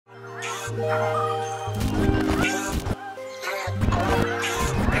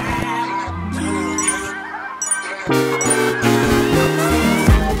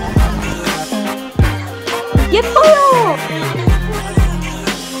예뻐요!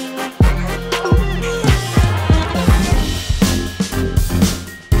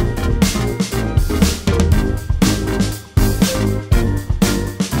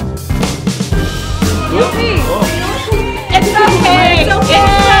 It's okay. It's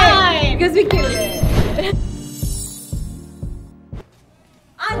fine. Because we killed it.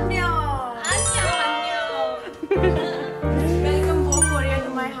 Welcome Bo Korea to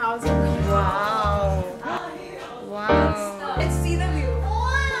my house. Wow. Wow. Let's see the view.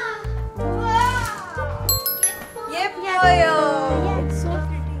 예뻐요. It's so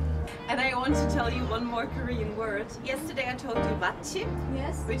pretty. And I want to tell you one more Korean word. Yesterday I told you 맛집,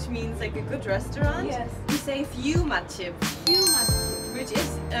 Yes. which means like a good restaurant. Yes. You say view 맛집, View 맛집. which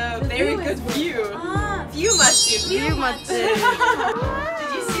is a very view good is good. view. Ah. View 맛집. View 맛집. Did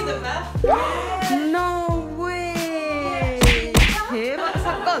you see the map? No way. 대박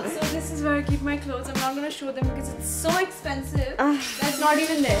사건. So this is where I keep my clothes. I'm not gonna show them because it's so expensive. Ah. That's not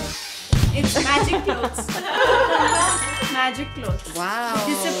even there. It's magic clothes. Magic clothes. Wow.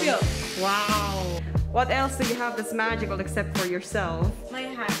 Disappear. Wow. What else do you have that's magical except for yourself? My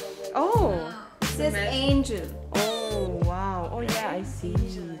hat. Oh. It says Magic. angel. Oh wow. Oh yeah, I see.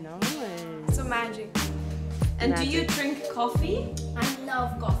 Nice. So magic. And do you drink coffee? I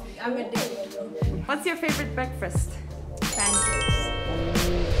love coffee. I'm addicted to coffee. What's your favorite breakfast?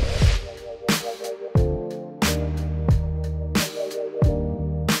 Pancakes.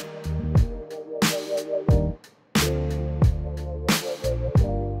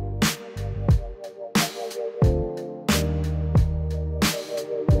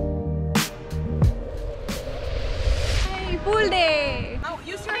 Hey, pool day. Oh,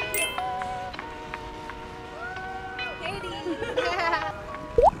 use your hand.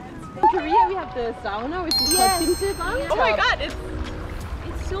 In Korea we have the sauna, which is called kimchi. Oh my god, it's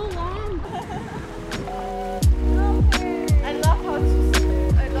so warm. I love how to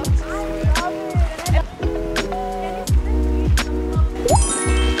swim. I love to swim.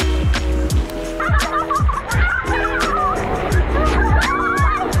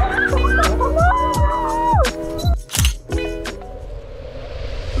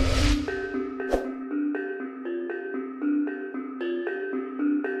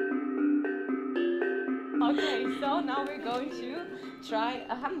 Okay, so now we're going to try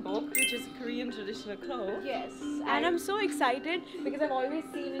a hanbok, which is a Korean traditional clothes. Yes, and I'm so excited because I've always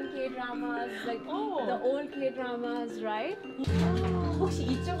seen in K-dramas, like the old K-dramas, right? 혹시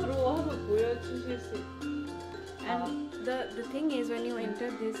이쪽으로 한번 보여주실 수 And the thing is, when you enter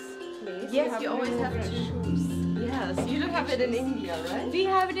this place, Yes, you to always remove have your to. shoes. Yes, you don't have it in India, right? We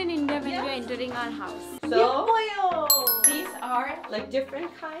have it in India when Yeah. we are entering our house. So these are like different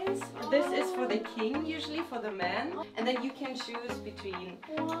kinds. This is for the king, usually for the man, and then you can choose between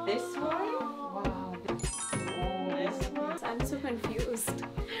this one. Wow. This one. I'm so confused.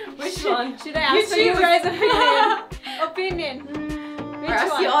 Which one? Should I ask for you choose. guys' opinion? Opinion. Or Which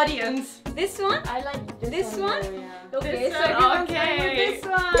ask one? the audience. This one? I like This one? Okay, This so one, everyone's okay. going with this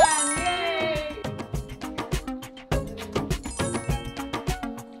one. Yay!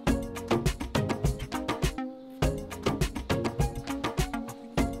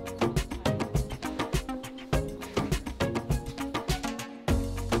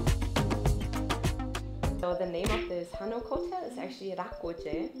 So the name of this Hanok hotel is actually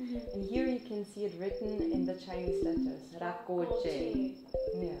Rakgoje, and here you can see it written in the Chinese letters, Rakgoje.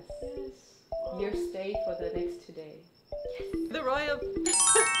 Yes. Your stay for the next 2 days. The royal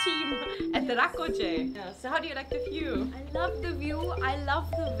team at the Rakgoje. Yeah. So how do you like the view? I love the view, I love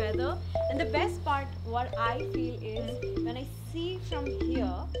the weather, and the best part, what I feel is when I see from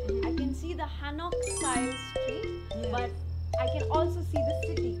here, I can see the Hanok style street, but I can also see the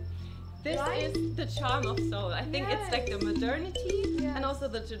city. This Right? is the charm of Seoul. I think it's like the modernity Yes. and also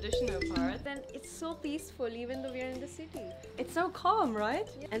the traditional part. Then it's so peaceful even though we're in the city. It's so calm, right?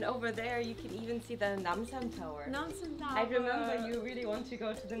 And over there you can even see the Namsan Tower. Namsan Tower. I remember you really want to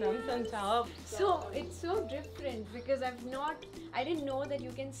go to the Namsan Tower. So it's so different because I didn't know that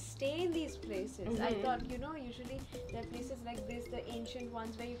you can stay in these places. I thought, usually there are places like this, the ancient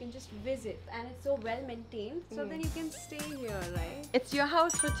ones where you can just visit and it's so well maintained. So then you can stay here, right? It's your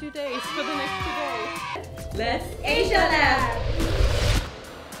house for 2 days, for the next 2 days. Let's Asialab!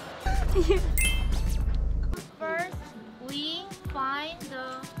 First, we find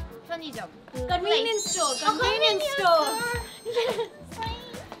the 편의점. Convenience store! Convenience store!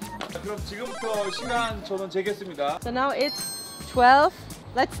 그럼 지금부터 시간 저는 재겠습니다. So now it's 12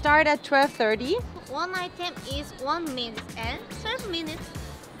 Let's start at 12:30. One item is 1 minute and 12 minutes.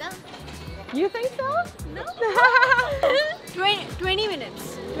 Done. You think so? No. 20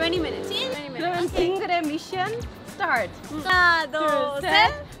 minutes. 20 minutes. 20 minutes. 그럼 싱글의 mission start. 하나, 둘,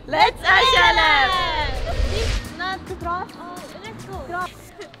 셋. Let's a시alab. Not to cross. Let's go.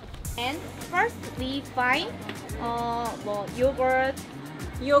 And first we find 뭐 yogurt,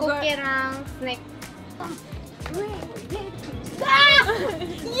 꽃게랑 snack.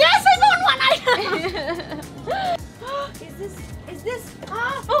 Yes, I found one item. Is this?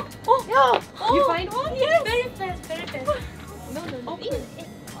 You find one? Yes. Very fast, very fast. No.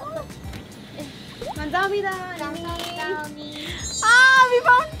 감사합니다. Brownie. We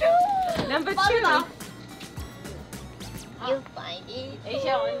found two. Number 2. You find it.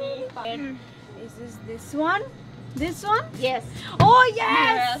 Asia 언니. Is this one? This one? Yes. Oh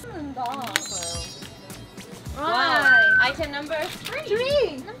yes. Wow. Item number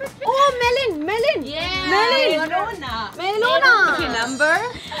 3. Number 3. Oh, melon. Yeah. Melon. Melona. Okay, number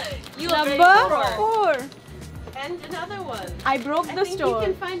Number 4. and another one. I broke I the think store. you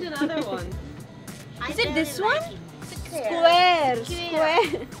can find another one. Is it this one? Square.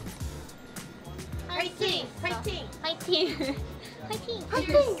 Square. Fighting.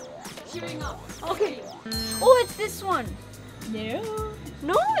 Cheering up. Okay. Oh, it's this one.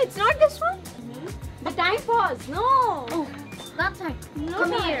 No, it's not this one. The time pause. No. Not time. No.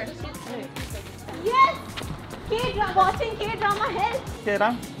 Come here. Yes. K-drama. Watching K-drama helps.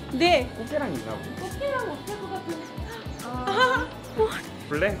 깨랑 네. 꽃게랑 있나 보네. 꽃게랑 어떨 것 같은데?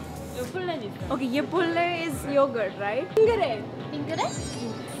 블랙? Okay, ये पुल्ले is yogurt, right? 핑그레. 빙그레?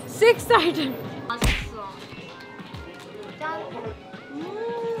 6 items. 맛있어. 짠.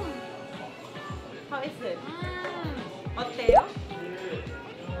 How is it? 어때요?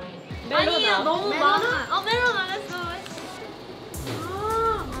 아니야, 너무 많아. 멜론 안 했어.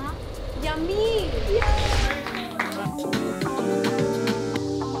 Yummy.